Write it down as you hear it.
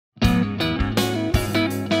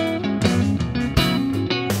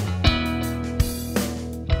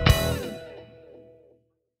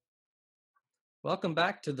Welcome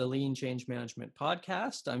back to the Lean Change Management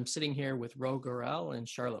Podcast. I'm sitting here with Ro Gorel and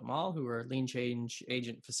Charlotte Mall, who are Lean Change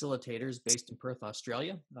Agent Facilitators based in Perth,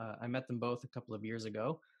 Australia. I met them both a couple of years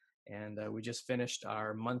ago, and we just finished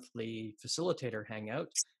our monthly facilitator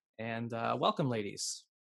hangout. And welcome, ladies.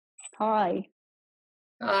 Hi.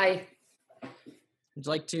 Hi. Would you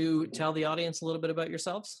like to tell the audience a little bit about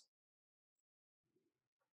yourselves?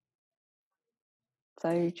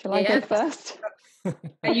 So shall I go first?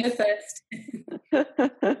 You go first.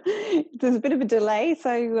 There's a bit of a delay.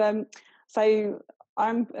 So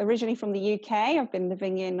I'm originally from the UK. I've been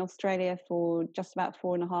living in Australia for just about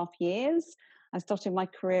 4.5 years. I started my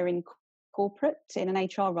career in corporate in an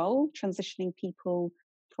HR role, transitioning people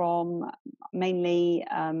from mainly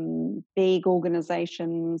big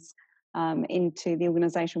organizations into the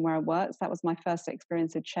organization where I worked. So that was my first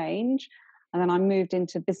experience of change. And then I moved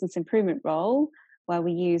into business improvement role, where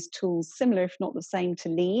we use tools similar, if not the same, to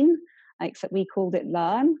Lean, except we called it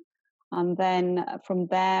Learn. And then from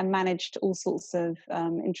there, managed all sorts of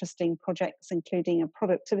interesting projects, including a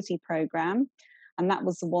productivity program. And that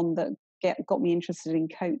was the one that got me interested in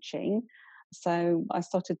coaching. So I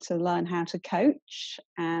started to learn how to coach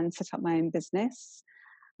and set up my own business,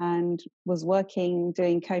 and was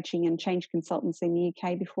doing coaching and change consultancy in the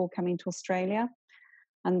UK before coming to Australia.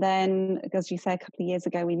 And then, as you say, a couple of years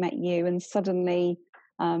ago, we met you, and suddenly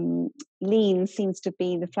Lean seems to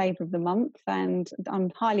be the flavour of the month. And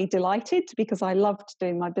I'm highly delighted because I loved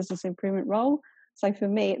doing my business improvement role. So for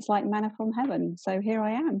me, it's like manna from heaven. So here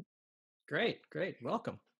I am. Great.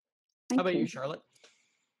 Welcome. Thank How about you, Charlotte?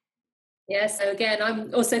 Yeah, so again,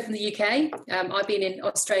 I'm also from the UK. I've been in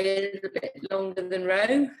Australia a little bit longer than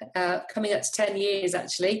Ro, coming up to 10 years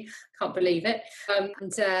actually. Can't believe it.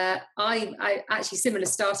 I actually, similar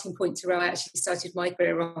starting point to Ro, I actually started my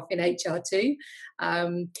career off in HR too,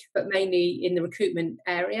 but mainly in the recruitment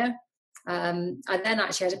area. I then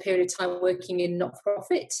actually had a period of time working in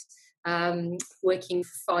not-for-profit, working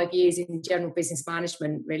for 5 years in general business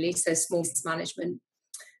management, really, so small business management.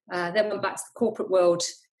 Then went back to the corporate world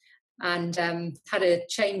and had a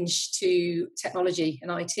change to technology and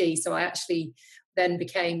IT. So I actually then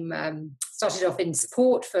started off in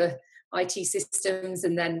support for IT systems,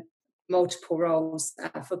 and then multiple roles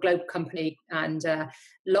for a global company, and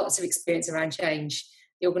lots of experience around change.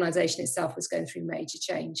 The organisation itself was going through major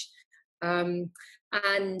change, and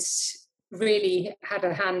really had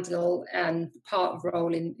a handle and part of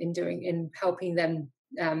role in helping them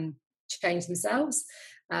change themselves.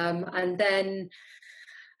 And then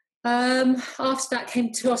after that,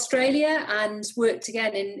 came to Australia and worked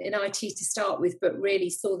again in IT to start with, but really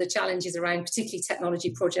saw the challenges around particularly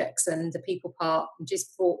technology projects and the people part, and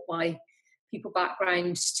just brought my people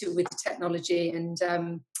background with the technology.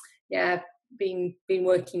 And been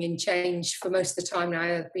working in change for most of the time now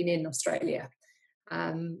I've been in Australia.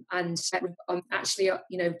 And I'm actually,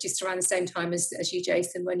 just around the same time as you,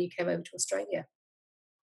 Jason, when you came over to Australia.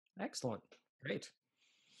 Excellent. Great.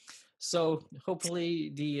 So hopefully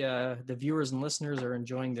the viewers and listeners are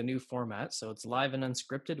enjoying the new format. So it's live and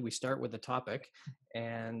unscripted. We start with a topic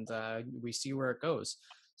and we see where it goes.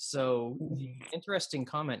 So the interesting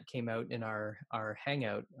comment came out in our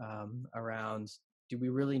hangout around, do we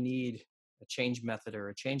really need a change method or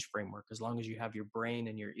a change framework? As long as you have your brain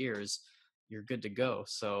and your ears, you're good to go.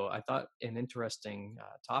 So I thought an interesting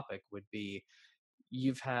topic would be,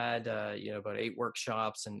 you've had about 8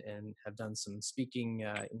 workshops and have done some speaking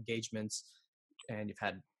engagements, and you've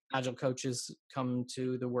had agile coaches come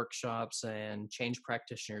to the workshops and change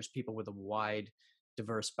practitioners, people with a wide,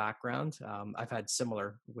 diverse background. I've had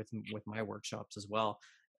similar with my workshops as well.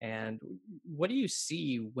 And what do you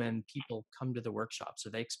see when people come to the workshops? Are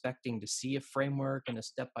they expecting to see a framework and a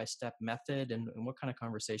step-by-step method? And what kind of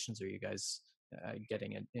conversations are you guys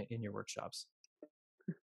getting in your workshops?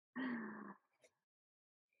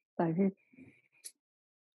 So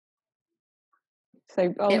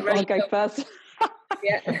I'll go first.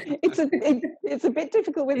 Yeah. It's a bit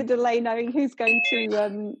difficult with a delay knowing who's going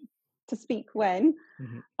to speak when.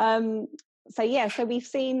 Mm-hmm. So we've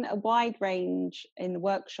seen a wide range in the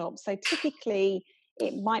workshop. So typically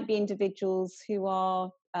it might be individuals who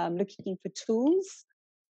are looking for tools,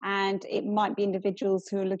 and it might be individuals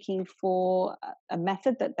who are looking for a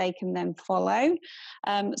method that they can then follow.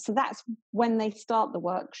 So that's when they start the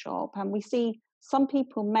workshop. And we see some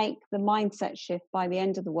people make the mindset shift by the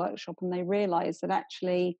end of the workshop, and they realize that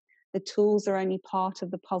actually the tools are only part of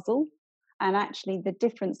the puzzle. And actually the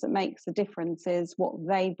difference that makes the difference is what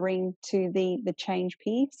they bring to the change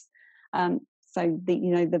piece. So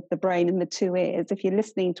the brain and the 2 ears, if you're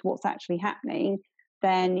listening to what's actually happening,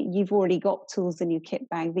 then you've already got tools in your kit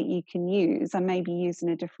bag that you can use and maybe use in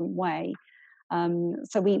a different way.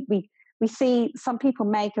 So we see some people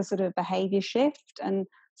make a sort of behavior shift, and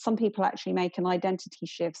some people actually make an identity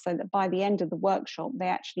shift, so that by the end of the workshop they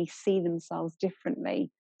actually see themselves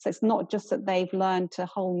differently. So it's not just that they've learned a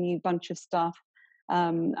whole new bunch of stuff,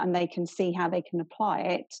 and they can see how they can apply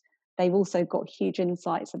it. They've also got huge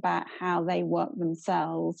insights about how they work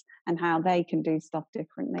themselves and how they can do stuff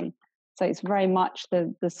differently. So it's very much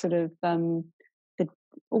the sort of the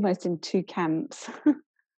almost in two camps.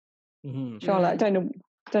 Mm-hmm. Charlotte, I don't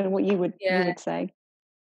know what you would say.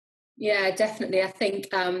 Yeah, definitely. I think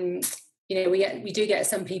we do get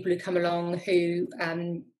some people who come along who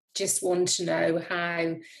just want to know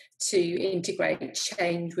how to integrate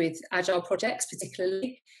change with agile projects,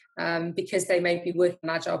 particularly because they may be working on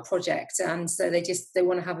agile projects, and so they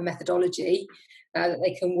want to have a methodology that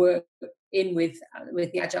they can work in with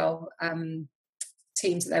the agile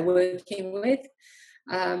teams that they're working with.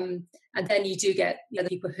 And then you do get other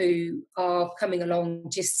people who are coming along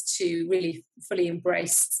just to really fully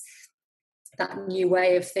embrace that new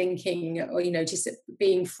way of thinking, or just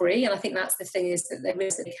being free. And I think that's the thing, is that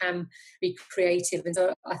they can be creative. And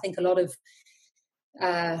so I think a lot of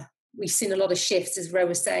we've seen a lot of shifts, as Ro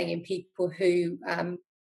was saying, in people who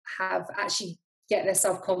have actually get their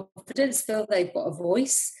self-confidence, feel they've got a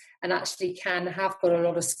voice, and actually have got a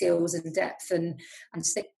lot of skills and depth and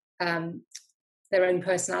their own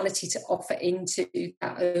personality to offer into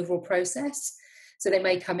that overall process. So they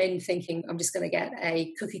may come in thinking, I'm just going to get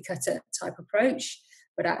a cookie cutter type approach,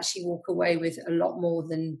 but actually walk away with a lot more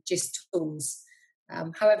than just tools.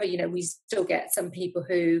 However, we still get some people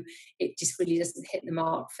who it just really doesn't hit the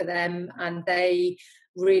mark for them, and they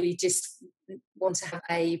really just want to have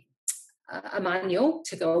a manual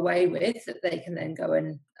to go away with that they can then go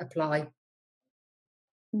and apply.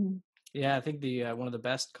 Yeah, I think the one of the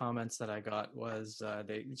best comments that I got was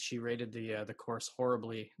she rated the course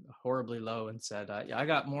horribly low, and said, yeah, I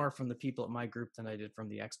got more from the people at my group than I did from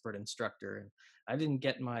the expert instructor, and I didn't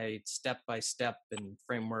get my step-by-step and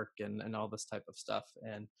framework and all this type of stuff.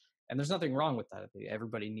 And there's nothing wrong with that.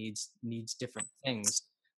 Everybody needs different things,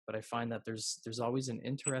 but I find that there's always an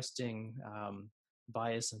interesting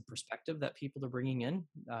bias and perspective that people are bringing in.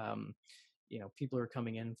 People who are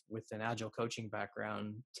coming in with an agile coaching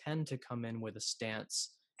background tend to come in with a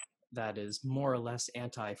stance that is more or less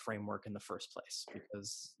anti-framework in the first place,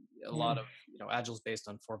 because a lot of agile is based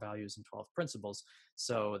on 4 values and 12 principles.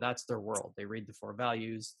 So that's their world. They read the 4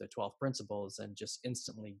 values, the 12 principles, and just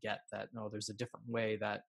instantly get that, no, there's a different way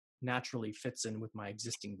that naturally fits in with my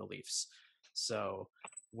existing beliefs. So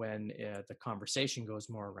when the conversation goes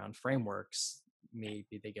more around frameworks,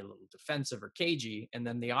 maybe they get a little defensive or cagey. And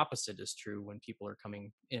then the opposite is true when people are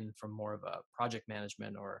coming in from more of a project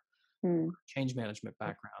management or change management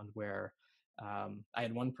background, where I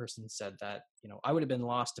had one person said that, I would have been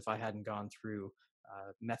lost if I hadn't gone through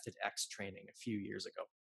Method X training a few years ago.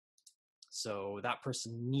 So that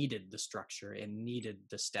person needed the structure and needed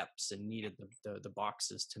the steps and needed the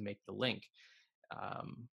boxes to make the link.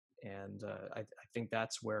 I think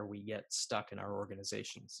that's where we get stuck in our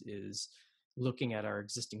organizations, is looking at our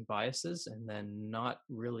existing biases and then not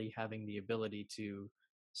really having the ability to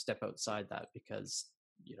step outside that, because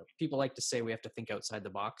people like to say we have to think outside the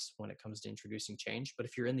box when it comes to introducing change. But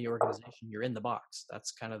if you're in the organization, you're in the box.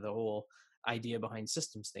 That's kind of the whole idea behind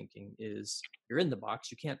systems thinking, is you're in the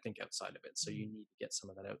box, you can't think outside of it. So you need to get some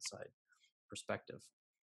of that outside perspective.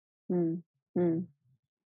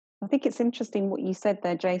 I think it's interesting what you said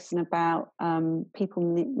there, Jason, about people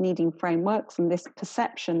needing frameworks, and this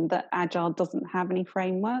perception that Agile doesn't have any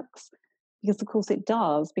frameworks, because of course it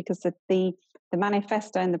does, because the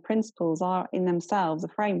manifesto and the principles are in themselves a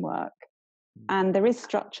framework, and there is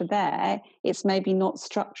structure there. It's maybe not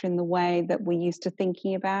structure in the way that we're used to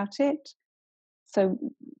thinking about it. So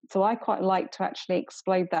I quite like to actually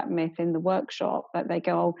explode that myth in the workshop, that they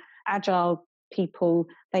go, oh, Agile people,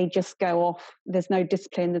 they just go off, there's no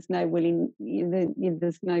discipline, there's no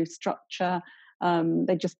there's no structure,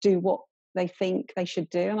 they just do what they think they should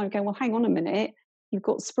do. And I go, well, hang on a minute, you've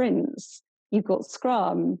got sprints, you've got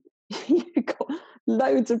Scrum, you've got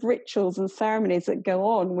loads of rituals and ceremonies that go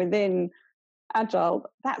on within Agile.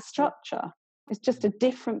 That's structure. It's just a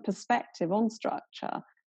different perspective on structure.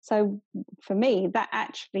 So for me, that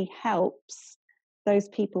actually helps those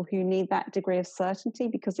people who need that degree of certainty,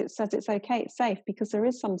 because it says it's okay, it's safe, because there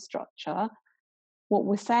is some structure. What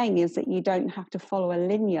we're saying is that you don't have to follow a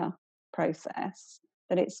linear process,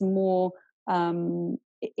 that it's more, it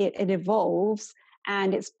evolves,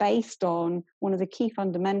 and it's based on one of the key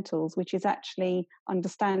fundamentals, which is actually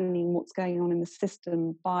understanding what's going on in the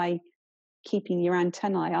system by keeping your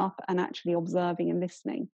antennae up and actually observing and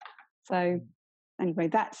listening. So anyway,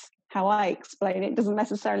 that's how I explain it doesn't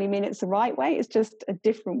necessarily mean it's the right way. It's just a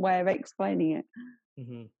different way of explaining it.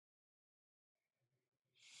 Mm-hmm.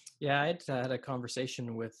 Yeah, I had a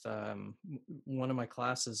conversation with one of my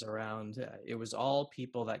classes around, it was all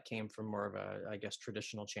people that came from more of a, I guess,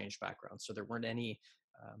 traditional change background. So there weren't any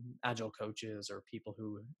agile coaches or people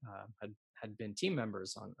who had been team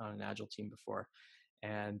members on an agile team before.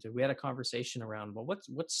 And we had a conversation around, well,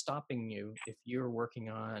 what's stopping you if you're working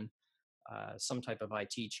on some type of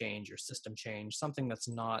IT change or system change, something that's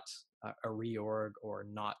not a reorg or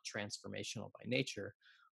not transformational by nature?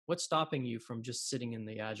 What's stopping you from just sitting in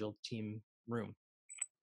the agile team room?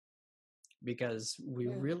 Because we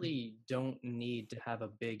really don't need to have a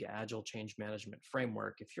big agile change management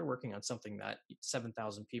framework. If you're working on something that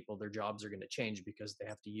 7,000 people, their jobs are going to change because they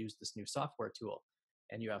have to use this new software tool,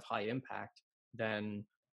 and you have high impact, then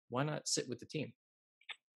why not sit with the team?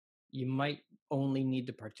 You might only need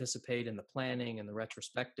to participate in the planning and the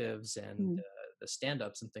retrospectives and the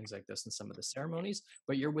stand-ups and things like this in some of the ceremonies,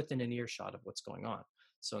 but you're within an earshot of what's going on.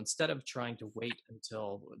 So instead of trying to wait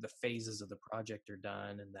until the phases of the project are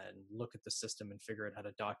done and then look at the system and figure out how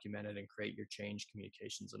to document it and create your change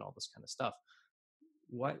communications and all this kind of stuff,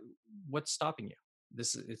 what's stopping you?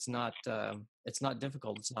 It's not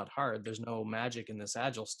difficult. It's not hard. There's no magic in this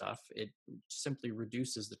agile stuff. It simply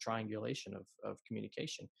reduces the triangulation of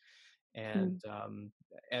communication. And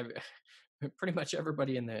pretty much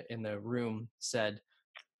everybody in the room said,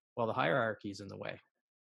 well, the hierarchy is in the way.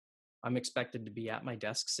 I'm expected to be at my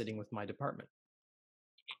desk sitting with my department,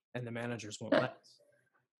 and the managers won't let us.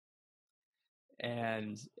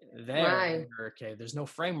 And okay, there's no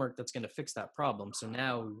framework that's going to fix that problem. So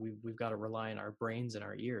now we've got to rely on our brains and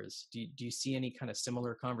our ears. Do you see any kind of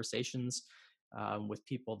similar conversations with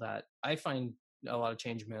people that I find a lot of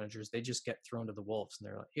change managers, they just get thrown to the wolves and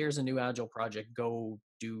they're like, here's a new agile project, go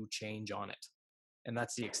do change on it. And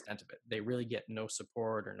that's the extent of it. They really get no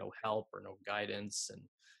support or no help or no guidance.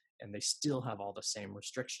 And they still have all the same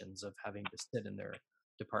restrictions of having to sit in their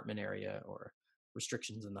department area or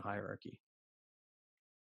restrictions in the hierarchy.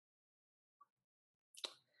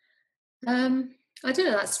 I don't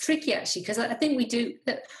know, that's tricky actually, because I think we do,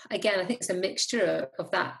 again, I think it's a mixture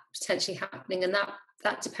of that potentially happening, and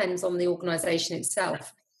that depends on the organisation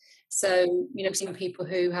itself. So, some people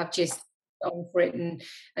who have just gone for it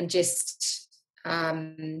and just,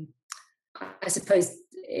 I suppose,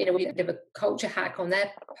 we have a culture hack on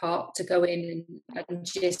their part to go in and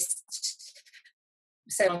just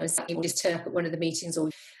say, we'll just turn up at one of the meetings. Or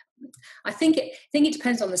I think it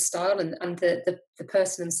depends on the style and the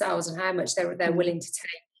person themselves and how much they're willing to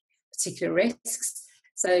take particular risks.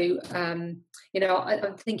 So, I'm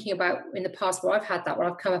thinking about in the past where I've had that, where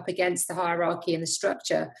I've come up against the hierarchy and the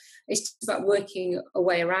structure. It's just about working a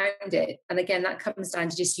way around it. And again, that comes down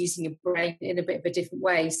to just using your brain in a bit of a different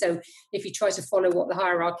way. So if you try to follow what the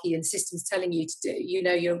hierarchy and systems telling you to do,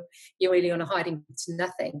 you're really on a hiding to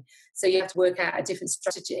nothing. So you have to work out a different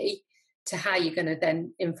strategy to how you're going to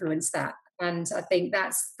then influence that. And I think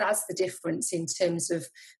that's the difference in terms of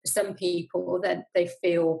some people, that they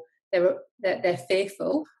feel they're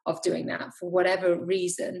fearful of doing that for whatever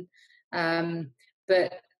reason.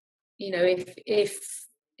 But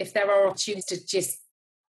if there are opportunities to just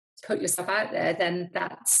put yourself out there, then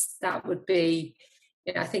that would be,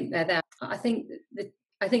 I think they're there. I think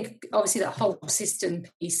obviously that whole system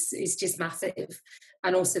piece is just massive,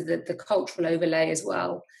 and also the cultural overlay as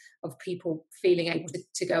well of people feeling able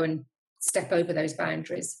to go and step over those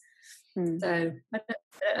boundaries. So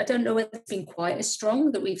I don't know whether it's been quite as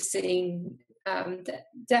strong that we've seen.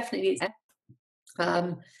 Definitely,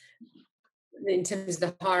 in terms of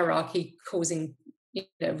the hierarchy causing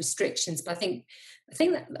restrictions, but I think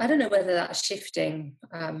that, I don't know whether that's shifting.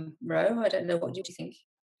 Ro, I don't know. What do you think?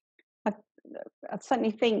 I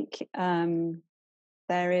certainly think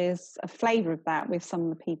there is a flavour of that with some of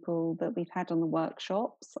the people that we've had on the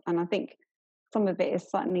workshops, and I think some of it is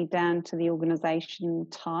certainly down to the organisation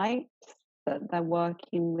type that they're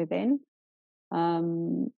working within.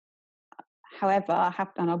 However,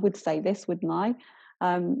 I would say this, wouldn't I?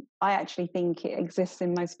 I actually think it exists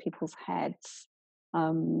in most people's heads.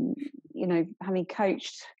 Having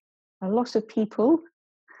coached a lot of people,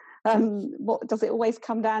 what does it always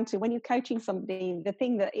come down to when you're coaching somebody? The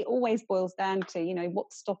thing that it always boils down to,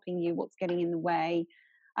 what's stopping you, what's getting in the way,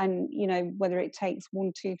 and whether it takes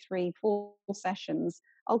 1, 2, 3, 4 sessions,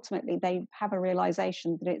 ultimately they have a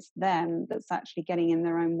realization that it's them that's actually getting in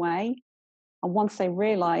their own way. And once they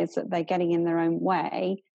realize that they're getting in their own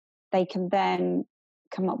way, they can then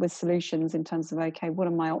come up with solutions in terms of, okay, what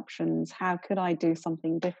are my options? How could I do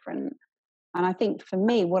something different? And I think for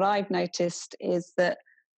me, what I've noticed is that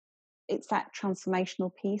it's that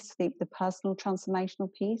transformational piece, the personal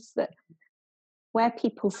transformational piece, that where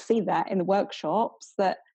people see that in the workshops,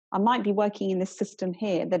 that I might be working in this system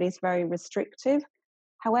here that is very restrictive.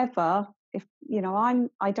 However, if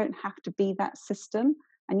I don't have to be that system,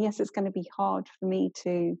 and yes, it's going to be hard for me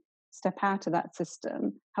to step out of that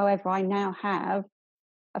system. However, I now have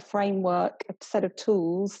a framework, a set of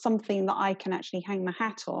tools, something that I can actually hang my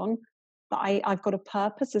hat on, that I've got a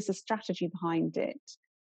purpose, there's a strategy behind it.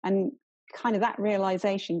 And kind of that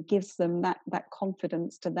realization gives them that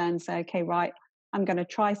confidence to then say, okay, right, I'm going to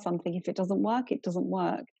try something. If it doesn't work, it doesn't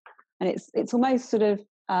work. And it's almost sort of,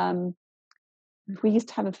 we used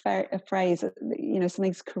to have a phrase,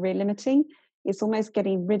 something's career limiting. It's almost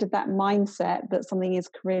getting rid of that mindset that something is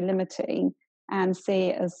career limiting and see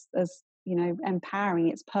it as empowering.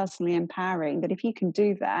 It's personally empowering. That if you can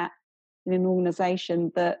do that in an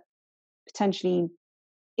organization that potentially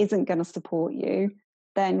isn't going to support you,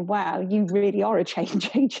 then wow, you really are a change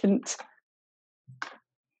agent.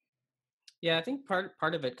 Yeah, I think part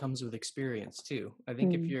of it comes with experience too. I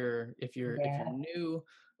think if you're new,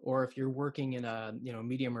 or if you're working in a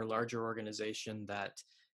medium or larger organization that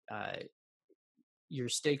your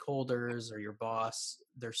stakeholders or your boss,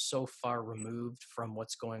 they're so far removed from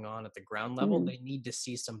what's going on at the ground level, they need to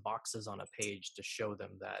see some boxes on a page to show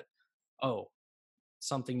them that, oh,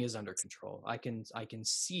 something is under control. I can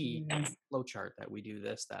see in the flowchart that we do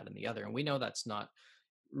this, that, and the other, and we know that's not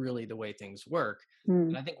really the way things work.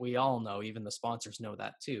 And I think we all know, even the sponsors know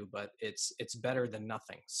that too, but it's better than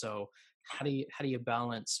nothing. So how do you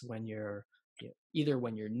balance when you're either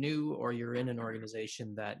when you're new or you're in an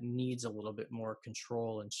organization that needs a little bit more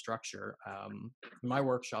control and structure? In my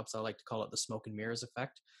workshops, I like to call it the smoke and mirrors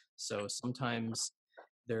effect. So sometimes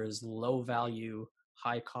there's low value,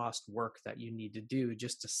 high cost work that you need to do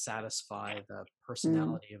just to satisfy the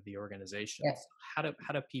personality of the organization. Yes. So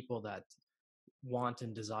how do people that want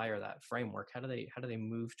and desire that framework, how do they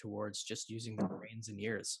move towards just using their brains and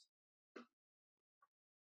ears?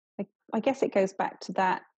 I guess it goes back to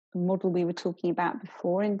that model we were talking about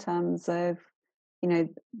before, in terms of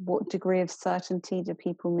what degree of certainty do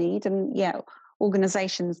people need. And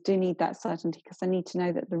organizations do need that certainty, because they need to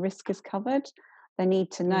know that the risk is covered. They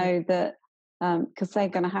need to know that, because they're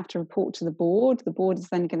going to have to report to the board is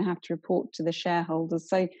then going to have to report to the shareholders.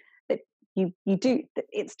 So that you do,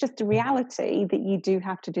 it's just a reality that you do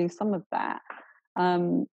have to do some of that.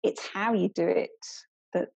 It's how you do it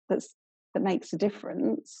that makes a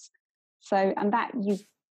difference. So, and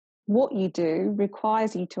what you do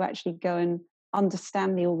requires you to actually go and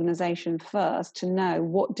understand the organization first, to know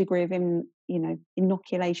what degree of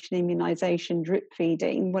inoculation, immunization, drip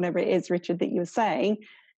feeding, whatever it is, Richard, that you're saying,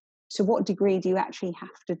 to what degree do you actually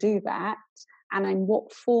have to do that, and in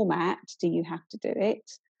what format do you have to do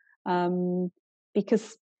it?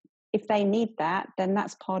 Because if they need that, then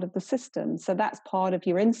that's part of the system. So that's part of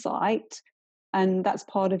your insight, and that's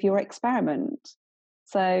part of your experiment.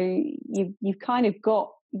 So you've kind of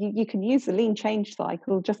got, you can use the lean change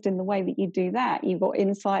cycle just in the way that you do that. You've got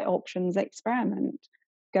insight, options, experiment.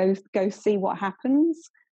 Go see what happens.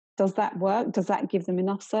 Does that work? Does that give them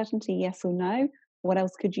enough certainty? Yes or no? What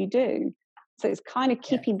else could you do? So it's kind of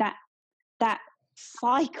keeping that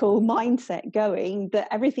cycle mindset going, that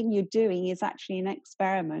everything you're doing is actually an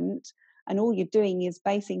experiment, and all you're doing is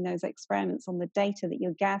basing those experiments on the data that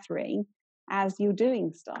you're gathering as you're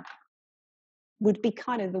doing stuff. Would be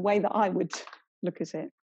kind of the way that I would look at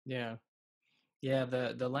it. Yeah.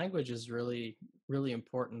 The language is really, really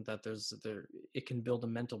important, that it can build a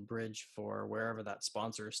mental bridge for wherever that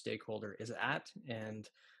sponsor or stakeholder is at and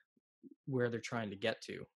where they're trying to get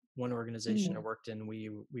to. One organization I worked in, we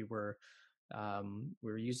were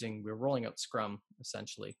rolling out Scrum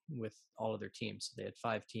essentially with all of their teams. They had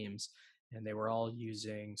 5 teams, and they were all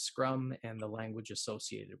using Scrum and the language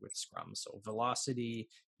associated with Scrum. So velocity,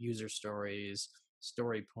 user stories,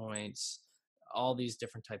 story points, all these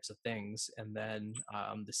different types of things. And then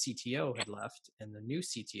the CTO had left, and the new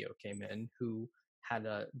CTO came in, who had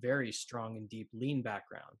a very strong and deep lean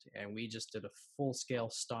background. And we just did a full scale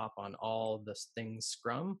stop on all this things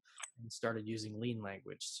Scrum and started using lean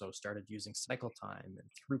language. So started using cycle time and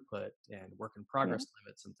throughput and work in progress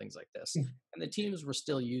limits and things like this. And the teams were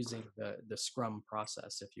still using the Scrum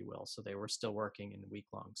process, if you will. So they were still working in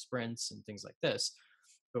week-long sprints and things like this.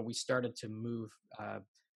 But we started to move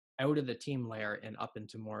out of the team layer and up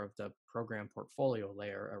into more of the program portfolio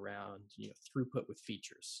layer around throughput with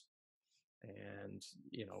features, and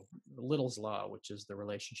Little's law, which is the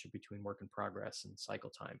relationship between work in progress and cycle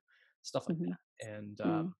time, stuff like that.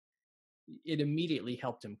 And it immediately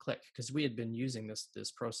helped him click, because we had been using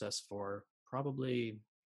this process for probably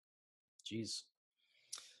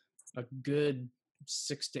a good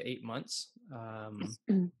 6 to 8 months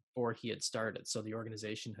before he had started. So the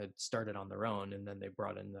organization had started on their own, and then they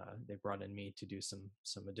brought in me to do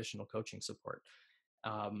some additional coaching support.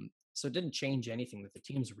 So it didn't change anything that the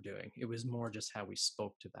teams were doing. It was more just how we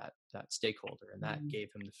spoke to that stakeholder, and that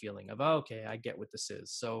gave him the feeling of, oh, okay, I get what this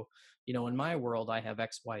is. So, in my world, I have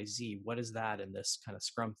X, Y, Z. What is that in this kind of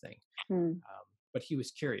Scrum thing? But he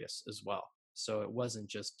was curious as well. So it wasn't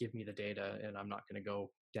just give me the data and I'm not going to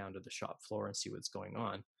go down to the shop floor and see what's going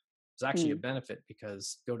on. It's actually a benefit,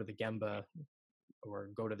 because go to the Gemba or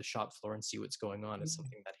go to the shop floor and see what's going on is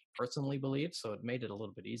something that he personally believes. So it made it a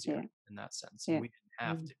little bit easier in that sense. We didn't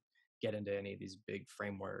have to get into any of these big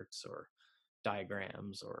frameworks or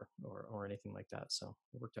diagrams or anything like that. So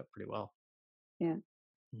it worked out pretty well. Yeah.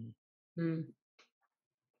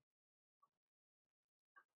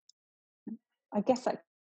 I guess that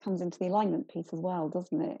comes into the alignment piece as well,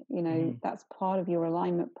 doesn't it? That's part of your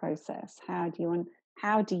alignment process. How do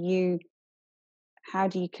you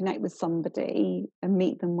connect with somebody and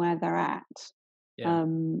meet them where they're at?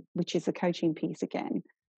 Which is a coaching piece again.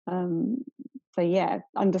 So yeah,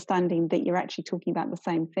 understanding that you're actually talking about the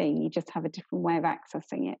same thing, you just have a different way of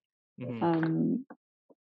accessing it.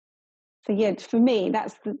 So yeah, for me,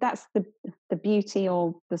 that's the beauty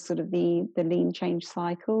of the sort of the lean change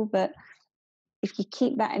cycle. But if you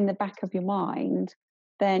keep that in the back of your mind,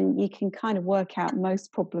 then you can kind of work out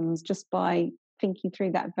most problems just by thinking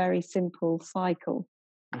through that very simple cycle.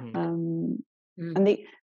 And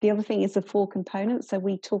the other thing is the 4 components. So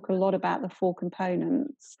we talk a lot about the 4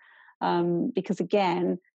 components because,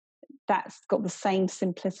 again, that's got the same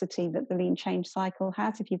simplicity that the lean change cycle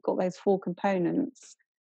has. If you've got those 4 components,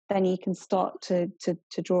 then you can start to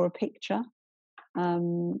draw a picture.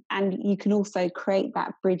 And you can also create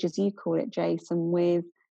that bridge, as you call it, Jason, with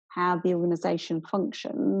how the organization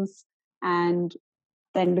functions, and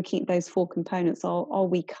then looking at those 4 components. Are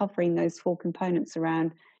we covering those 4 components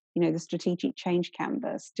around, the strategic change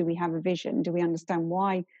canvas? Do we have a vision? Do we understand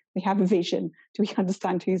why we have a vision? Do we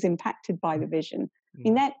understand who's impacted by the vision? I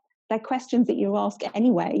mean, they're questions that you ask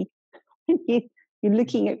anyway when you're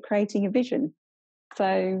looking at creating a vision.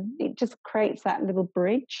 So it just creates that little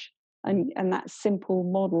bridge and that simple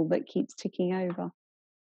model that keeps ticking over.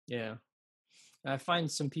 Yeah. I find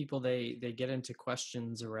some people, they get into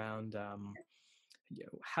questions around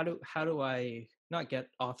how do I not get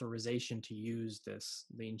authorization to use this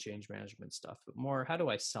lean change management stuff, but more, how do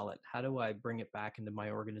I sell it? How do I bring it back into my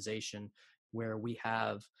organization where we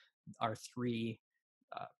have our 3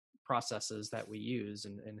 processes that we use,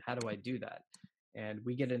 and how do I do that? And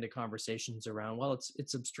we get into conversations around, well,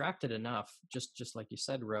 it's abstracted enough, just like you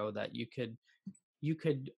said, Ro, that you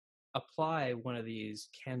could apply one of these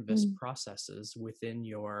canvas processes within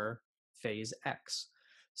your phase X.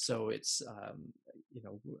 So it's,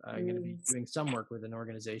 I'm going to be doing some work with an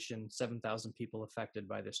organization, 7,000 people affected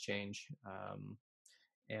by this change.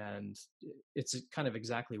 And it's kind of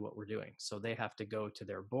exactly what we're doing. So they have to go to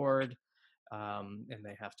their board and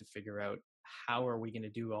they have to figure out, how are we going to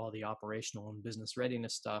do all the operational and business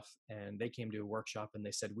readiness stuff? And they came to a workshop and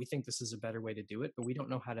they said, we think this is a better way to do it, but we don't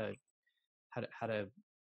know how to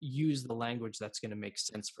use the language that's going to make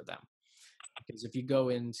sense for them. Because if you go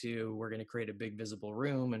into, we're going to create a big visible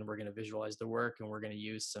room and we're going to visualize the work and we're going to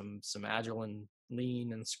use some agile and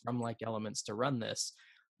lean and scrum-like elements to run this,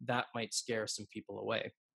 that might scare some people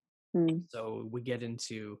away. So we get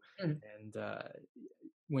into, and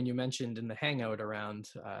when you mentioned in the hangout around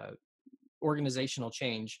organizational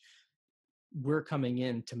change, we're coming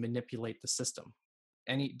in to manipulate the system.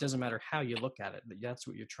 And it doesn't matter how you look at it, but that's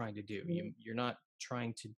what you're trying to do. You're not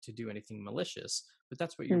trying to do anything malicious, but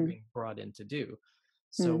that's what you're being brought in to do.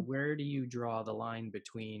 So where do you draw the line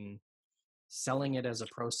between selling it as a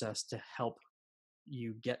process to help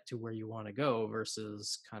you get to where you want to go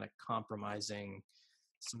versus kind of compromising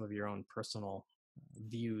some of your own personal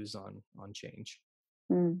views on change?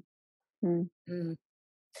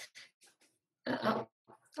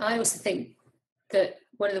 I also think that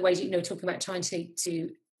one of the ways, talking about trying to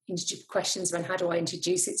introduce questions around how do I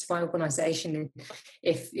introduce it to my organisation, and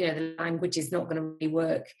if the language is not going to really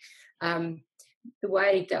work, the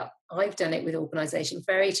way that I've done it with organisation,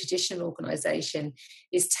 very traditional organisation,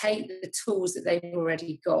 is take the tools that they've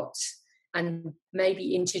already got and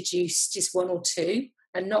maybe introduce just 1 or 2,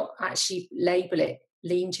 and not actually label it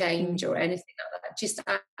lean change or anything like that. Just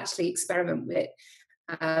actually experiment with it.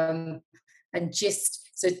 And just,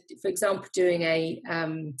 so for example, doing a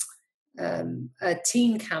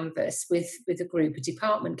team canvas with a group, a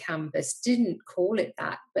department canvas, didn't call it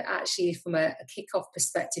that, but actually from a kick-off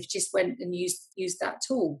perspective, just went and used that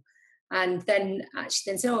tool. and then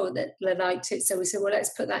actually then said, oh, they liked it. So we said, well, let's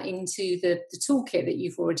put that into the toolkit that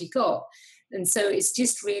you've already got. And so it's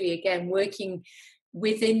just really, again, working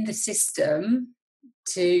within the system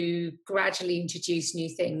to gradually introduce new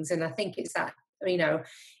things. And I think it's that,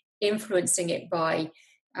 influencing it by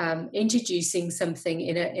introducing something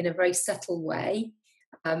in a very subtle way.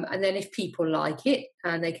 And then if people like it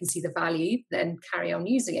and they can see the value, then carry on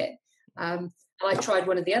using it. I tried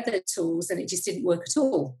one of the other tools and it just didn't work at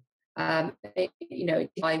all. I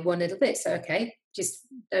one little bit. So, okay, just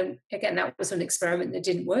don't, again, that was an experiment that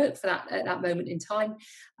didn't work for that at that moment in time,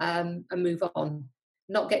 and move on.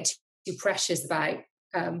 Not get too precious about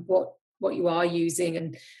what you are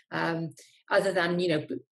using, and other than,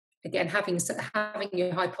 again, having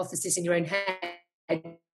your hypothesis in your own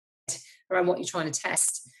head around what you're trying to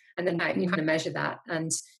test, and then you kind of measure that.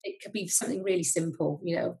 And it could be something really simple,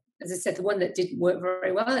 as I said, the one that didn't work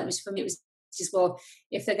very well, it was just, well,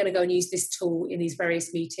 if they're going to go and use this tool in these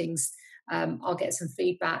various meetings, I'll get some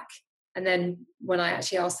feedback. And then when I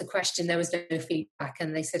actually asked the question, there was no feedback,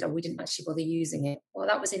 and they said, oh, we didn't actually bother using it. Well,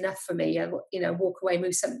 that was enough for me. Walk away,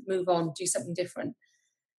 move on, do something different.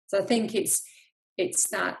 So I think it's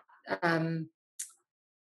that, again,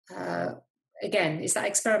 it's that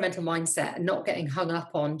experimental mindset and not getting hung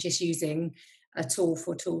up on just using a tool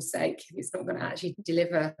for tool's sake. It's not going to actually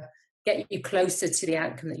get you closer to the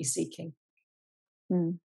outcome that you're seeking.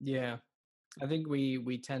 Yeah. I think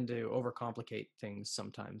we tend to overcomplicate things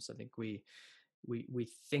sometimes. I think we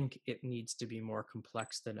think it needs to be more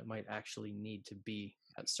complex than it might actually need to be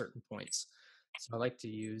at certain points. So I like to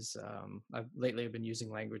use, lately I've been using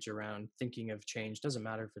language around thinking of change. Doesn't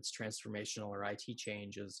matter if it's transformational or IT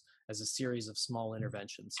change, as a series of small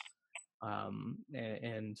interventions.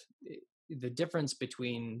 And the difference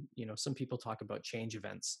between, some people talk about change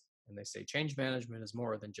events and they say change management is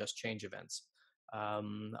more than just change events.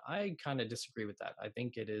 I kind of disagree with that. I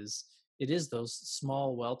think it is those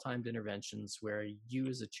small, well-timed interventions where you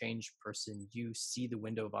as a change person, you see the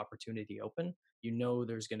window of opportunity open,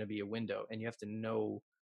 there's going to be a window, and you have to know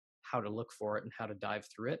how to look for it and how to dive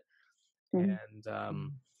through it. And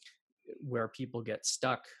where people get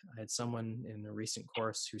stuck, I had someone in a recent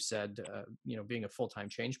course who said, being a full-time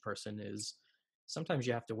change person is sometimes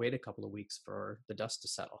you have to wait a couple of weeks for the dust to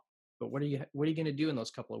settle. But what are you going to do in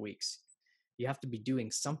those couple of weeks? You have to be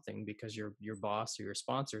doing something, because your boss or your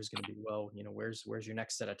sponsor is going to be, well, where's your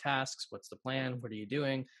next set of tasks? What's the plan? What are you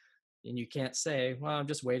doing? And you can't say, well, I'm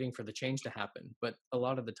just waiting for the change to happen. But a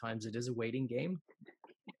lot of the times it is a waiting game.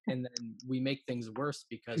 And then we make things worse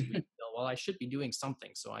because we feel, well, I should be doing something,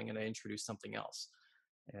 so I'm going to introduce something else.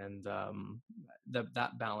 And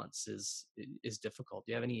that balance is difficult.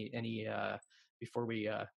 Do you have any before we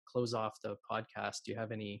close off the podcast, do you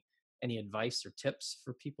have any advice or tips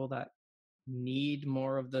for people that need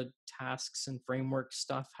more of the tasks and framework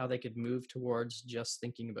stuff, how they could move towards just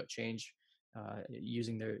thinking about change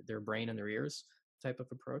using their brain and their ears type of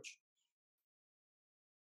approach?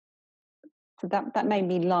 So that made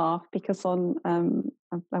me laugh, because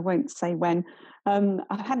I won't say when,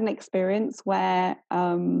 I had an experience where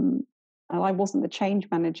I wasn't the change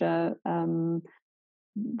manager.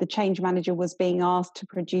 The change manager was being asked to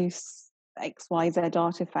produce XYZ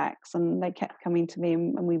artifacts, and they kept coming to me,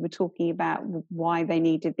 and we were talking about why they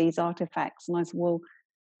needed these artifacts. And I said, well,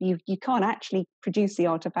 you can't actually produce the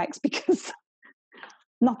artifacts because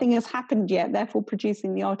nothing has happened yet. Therefore,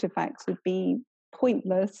 producing the artifacts would be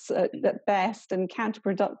pointless at best and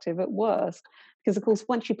counterproductive at worst. Because, of course,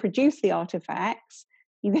 once you produce the artifacts,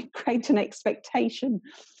 you then create an expectation.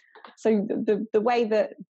 So the way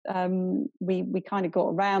that we kind of got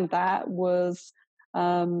around that was,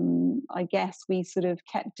 I guess we sort of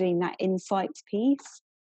kept doing that insights piece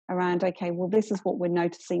around, okay, well, this is what we're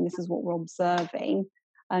noticing, this is what we're observing,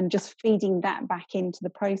 and just feeding that back into the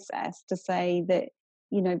process to say that,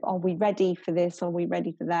 are we ready for this? Are we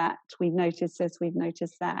ready for that? We've noticed this, we've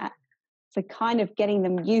noticed that. So kind of getting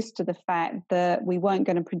them used to the fact that we weren't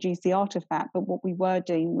going to produce the artifact, but what we were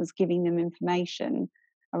doing was giving them information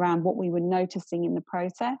around what we were noticing in the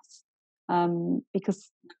process, because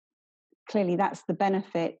clearly that's the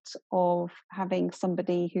benefit of having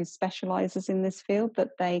somebody who specializes in this field,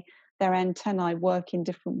 that their antennae work in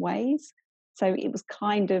different ways. So it was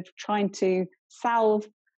kind of trying to salve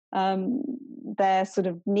their sort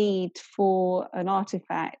of need for an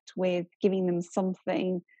artifact with giving them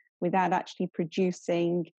something without actually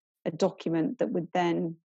producing a document that would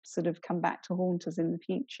then sort of come back to haunt us in the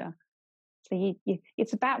future. So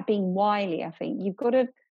it's about being wily. I think you've got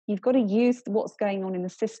to use what's going on in the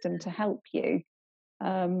system to help you,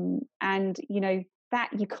 and that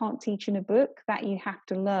you can't teach in a book, that you have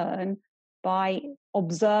to learn by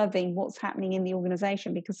observing what's happening in the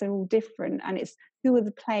organization, because they're all different, and it's who are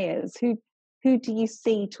the players, who do you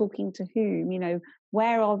see talking to whom,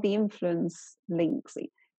 where are the influence links.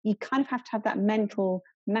 You kind of have to have that mental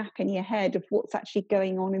map in your head of what's actually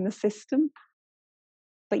going on in the system,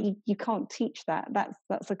 but you can't teach that.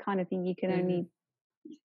 That's the kind of thing you can only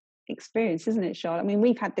experience, isn't it, Charlotte? I mean,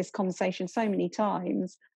 we've had this conversation so many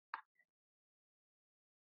times.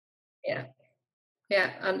 Yeah,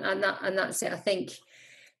 and that's it. I think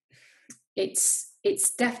it's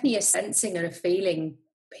definitely a sensing and a feeling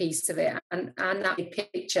piece of it, and that big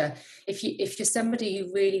picture. If you're somebody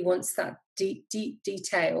who really wants that deep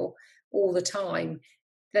detail all the time,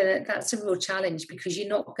 then that's a real challenge, because you're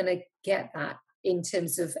not going to get that in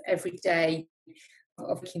terms of everyday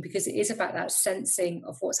of working, because it is about that sensing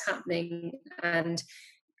of what's happening and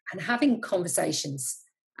having conversations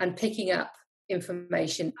and picking up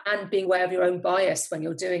information and being aware of your own bias when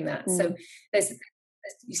you're doing that. So there's,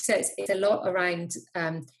 as you said, it's a lot around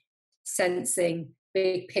sensing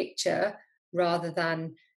big picture rather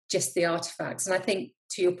than just the artifacts. And I think,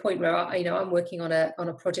 to your point, where I'm working on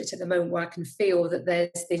a project at the moment where I can feel that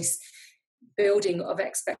there's this building of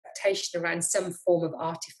expectation around some form of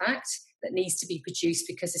artifact that needs to be produced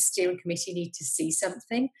because the steering committee need to see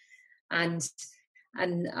something. And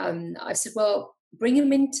I've said, well, bring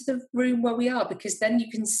them into the room where we are, because then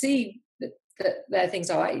you can see that their things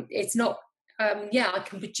are. It's not, I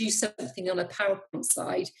can produce something on a PowerPoint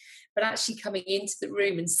slide, but actually coming into the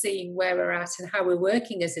room and seeing where we're at and how we're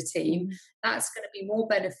working as a team, that's going to be more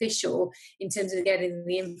beneficial in terms of getting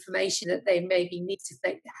the information that they maybe need to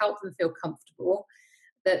help them feel comfortable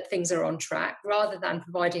that things are on track, rather than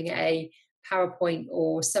providing a PowerPoint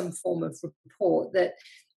or some form of report that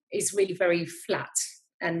is really very flat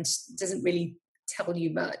and doesn't really tell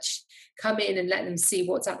you much. Come in and let them see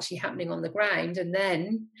what's actually happening on the ground, and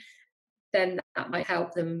then that might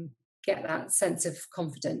help them get that sense of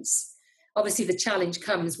confidence. Obviously, the challenge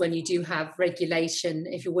comes when you do have regulation,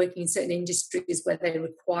 if you're working in certain industries where they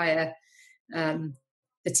require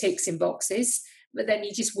the ticks in boxes, but then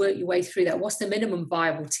you just work your way through that. What's the minimum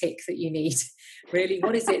viable tick that you need? Really,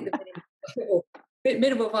 what is it, the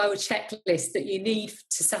minimum viable checklist that you need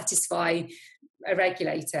to satisfy a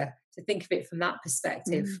regulator? To think of it from that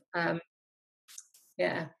perspective.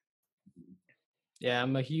 Yeah,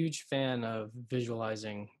 I'm a huge fan of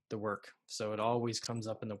visualizing the work. So it always comes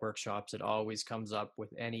up in the workshops. It always comes up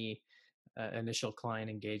with any initial client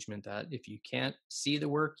engagement, that if you can't see the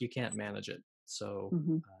work, you can't manage it. So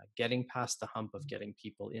getting past the hump of getting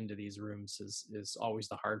people into these rooms is always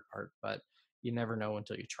the hard part, but you never know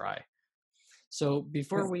until you try. So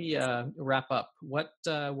before we wrap up,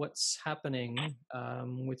 what's happening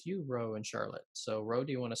with you, Ro and Charlotte? So Ro,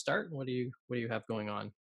 do you want to start? What do you have going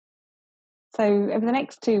on? So over the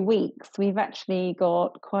next 2 weeks, we've actually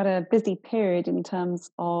got quite a busy period in terms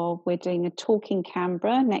of, we're doing a talk in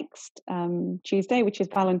Canberra next Tuesday, which is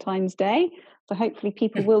Valentine's Day. So hopefully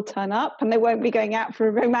people will turn up and they won't be going out for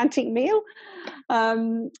a romantic meal.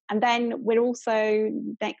 And then we're also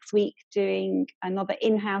next week doing another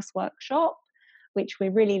in-house workshop, which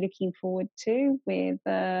we're really looking forward to, with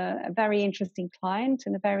a very interesting client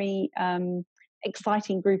and a very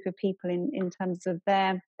exciting group of people in terms of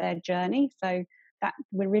their journey. So that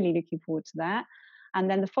we're really looking forward to that. And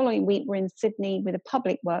then the following week, we're in Sydney with a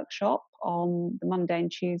public workshop on the Monday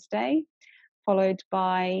and Tuesday, followed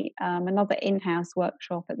by another in-house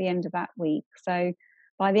workshop at the end of that week. So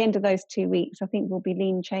by the end of those 2 weeks, I think we'll be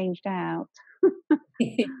lean changed out.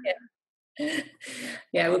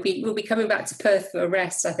 Yeah, we'll be coming back to Perth for a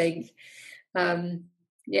rest, I think.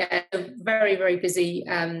 Very, very busy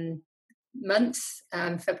month,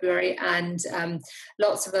 February, and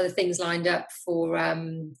lots of other things lined up for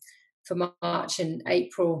March and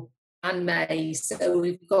April and May. So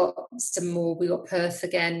we've got some more. We've got Perth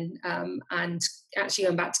again, and actually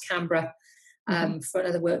going back to Canberra for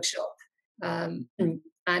another workshop, and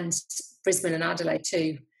Brisbane and Adelaide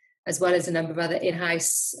too, as well as a number of other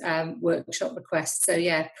in-house workshop requests. So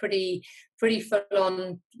yeah, pretty full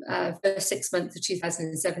on first 6 months of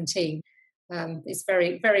 2017. It's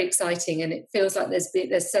very, very exciting, and it feels like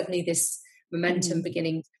there's suddenly this momentum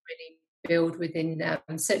beginning to really build within,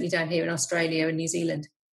 certainly down here in Australia and New Zealand.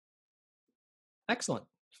 Excellent.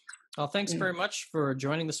 Well, thanks very much for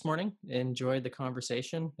joining this morning. Enjoyed the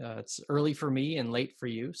conversation. It's early for me and late for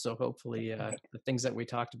you, so hopefully the things that we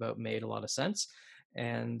talked about made a lot of sense.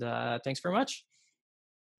 And thanks very much.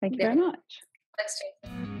 Thank you very much. Thanks,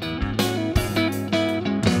 Jane.